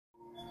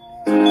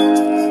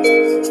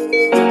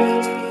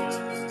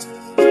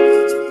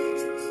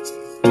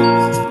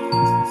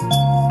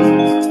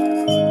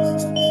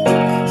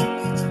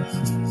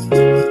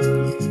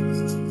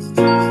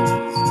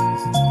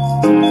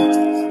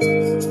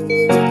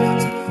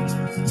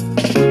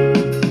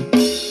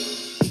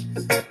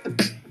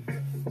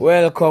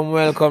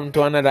Welcome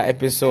to another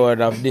episode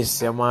of this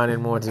your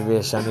morning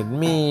motivation with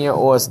me, your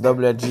host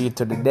WG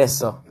to the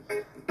Deso,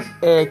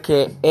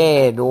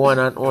 aka the one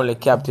and only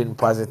Captain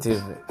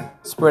Positive,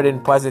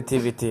 spreading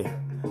positivity,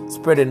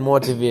 spreading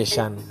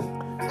motivation,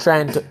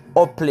 trying to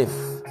uplift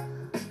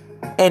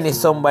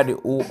somebody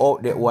who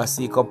out there who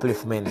seek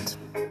upliftment,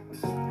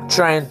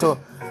 trying to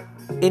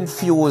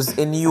infuse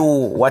in you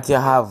what you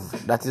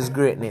have, that is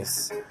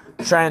greatness.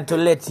 Trying to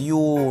let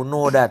you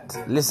know that,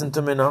 listen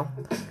to me now,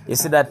 you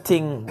see that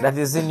thing that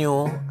is in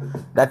you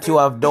that you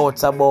have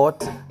doubts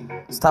about,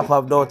 stop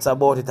have doubts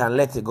about it and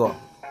let it go.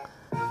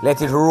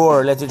 Let it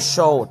roar, let it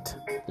shout,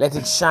 let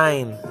it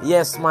shine.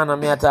 Yes, man,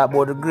 I'm here to talk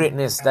about the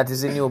greatness that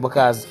is in you,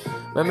 because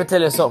let me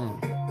tell you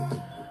something.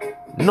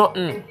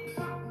 Nothing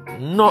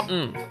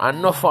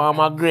and no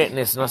form of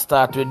greatness not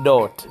start with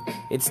doubt.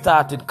 It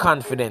starts with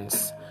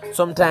confidence.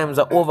 Sometimes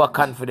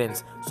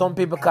overconfidence. Some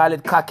people call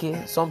it cocky.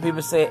 Some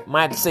people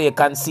might say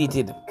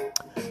conceited.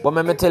 But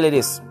let me tell you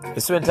this.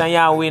 It's when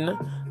you win,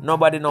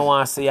 nobody no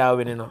want to say you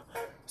win, you know.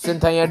 So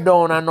when you're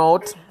down and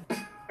out,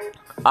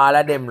 all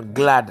of them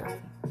glad.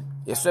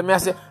 Yes, so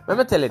let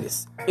me tell you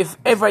this. If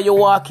ever you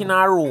walk in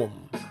a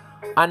room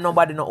and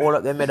nobody no hold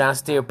up their head and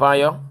stare upon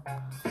you,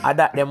 I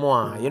that them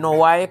want. You know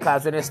why?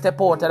 Because when you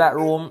step out of that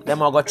room,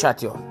 them will go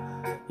chat you.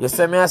 You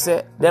see me, I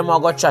say, them will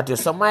go chat you.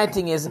 So my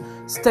thing is,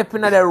 step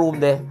into the room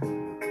there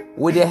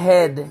with your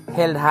head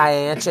held high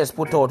and your chest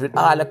put out with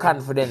all the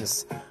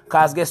confidence.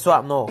 Because guess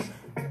what now?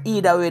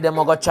 Either way, them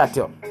will go chat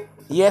you.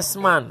 Yes,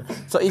 man.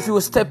 So if you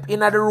step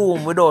into the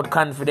room without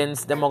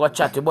confidence, them will go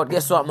chat you. But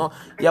guess what now?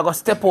 You're going to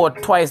step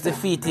out twice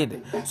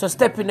defeated. So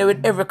step in there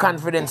with every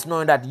confidence,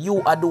 knowing that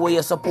you are doing what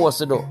you're supposed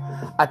to do.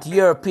 At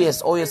your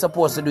pace, how you're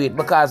supposed to do it.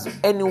 Because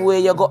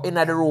anyway you go in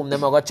the room,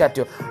 them will go chat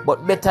you.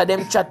 But better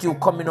them chat you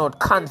coming out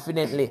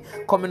confidently.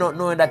 Coming out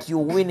knowing that you're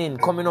winning.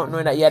 Coming out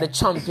knowing that you're the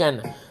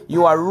champion.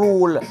 You are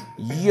rule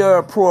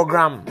your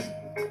program.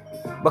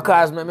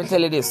 Because let me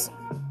tell you this.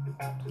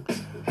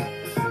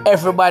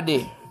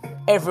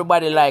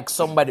 Everybody like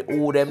somebody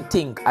who them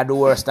think are the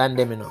worst than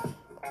them, you know.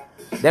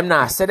 Them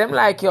not say them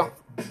like you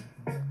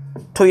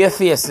to your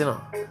face, you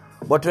know.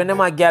 But when them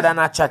a gather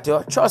and chat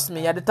you, trust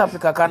me, you're the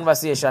topic of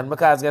conversation.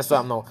 Because guess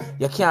what now?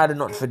 You can't do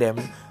nothing for them.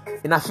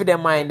 In a for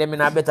them mind, them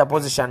in a better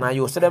position than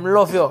you. So them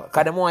love you,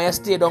 because them want you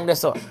stay down there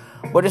so.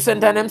 But the same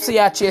time them see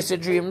you chase your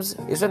dreams,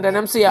 the same time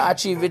them see you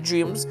achieve your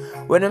dreams,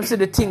 when them see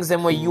the things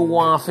them where you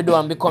want to do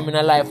and become in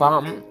a life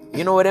happen,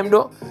 you know what them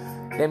do?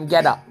 Them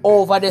gather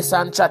over this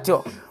and chat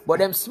you. But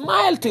them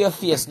smile to your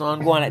face now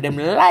and go on like them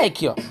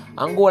like you.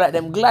 And go like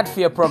them glad for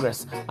your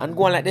progress. And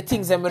go on like the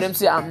things them when them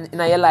see in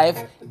your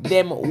life,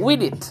 them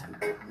with it.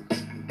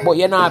 But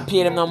you're not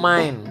paying them no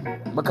mind.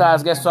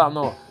 Because guess what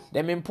now?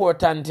 Them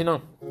important, you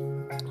know.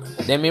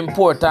 Them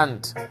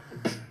important.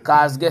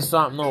 Because guess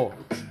what now?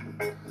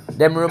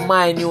 Them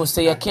remind you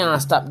say you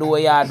can't stop the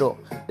way you do.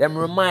 Them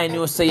remind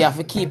you say you have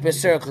to keep your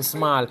circle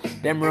small.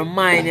 Them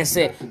remind you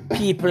say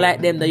people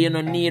like them that you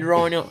don't need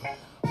around you.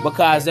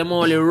 Because them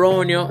only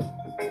around you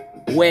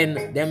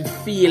when them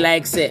feel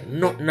like say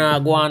nothing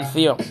go on for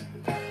you.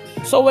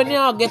 So when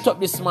you get up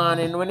this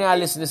morning, when you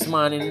listen this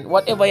morning,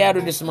 whatever you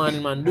do this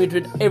morning, man, do it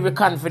with every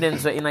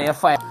confidence in your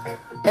fire,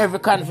 every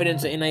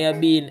confidence in your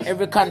being,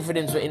 every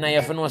confidence in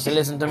your finance.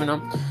 Listen to me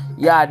now.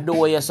 You do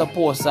what you're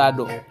supposed to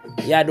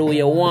do. You do what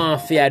you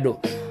want to do.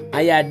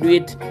 And you do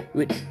it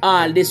with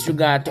all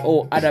disregard to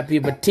how other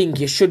people think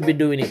you should be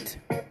doing it.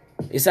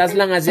 It's as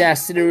long as you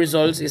see the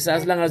results, it's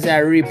as long as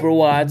you reap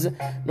rewards,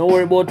 don't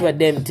worry about what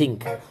them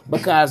think.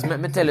 Because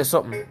let me tell you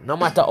something, no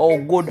matter how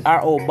good or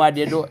how bad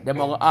you do, them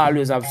will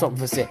always have something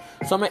to say.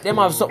 So make them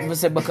have something to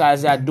say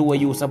because you do what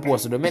you're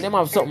supposed to do. Make them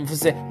have something to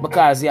say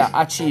because you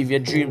achieve your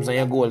dreams and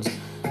your goals.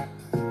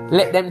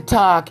 Let them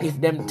talk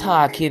if them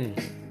talking.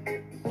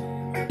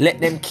 Let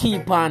them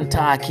keep on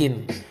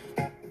talking.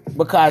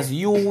 Because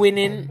you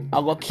winning, I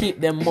go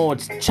keep them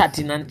mouths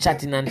chatting and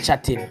chatting and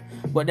chatting.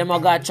 But them are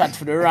going to chat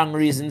for the wrong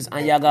reasons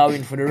and you going to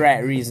win for the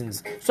right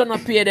reasons. So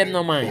don't pay them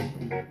no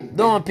mind.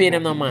 Don't pay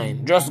them no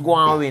mind. Just go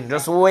and win.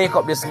 Just wake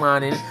up this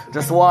morning.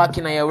 Just walk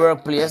in your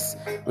workplace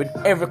with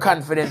every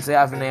confidence you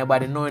have in your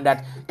body, knowing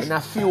that in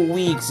a few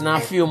weeks, in a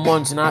few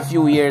months, in a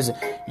few years,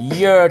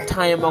 your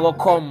time will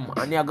come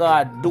and you're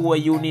going to do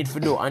what you need to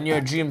do and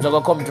your dreams are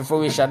going to come to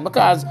fruition.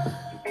 Because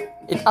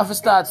it have to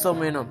start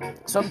somewhere, you know.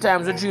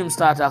 Sometimes the dream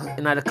starts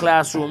in the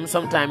classroom.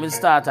 Sometimes it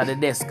starts at the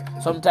desk.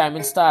 Sometimes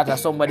it starts at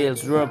somebody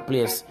else's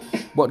workplace.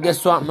 But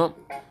guess what, no?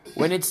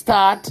 When it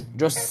starts,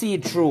 just see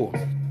it through.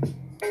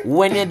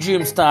 When your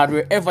dream starts,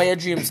 wherever your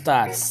dream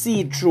starts,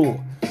 see it through.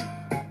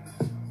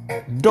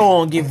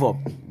 Don't give up.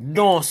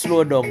 Don't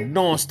slow down.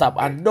 Don't stop.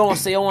 And don't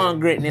say you want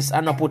greatness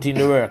and not put in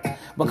the work.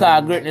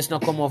 Because greatness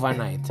not come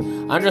overnight.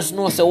 And just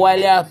know, so while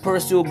you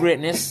pursue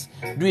greatness,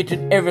 do it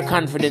with every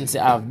confidence you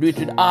have. Do it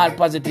with all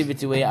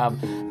positivity you have.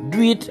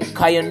 Do it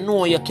because you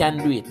know you can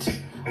do it.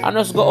 And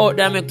just go out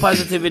there and make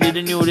positivity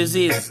the new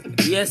disease.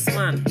 Yes,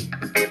 man.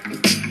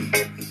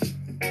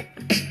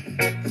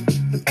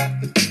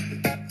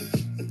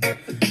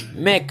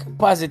 Make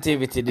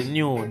positivity the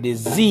new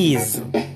disease.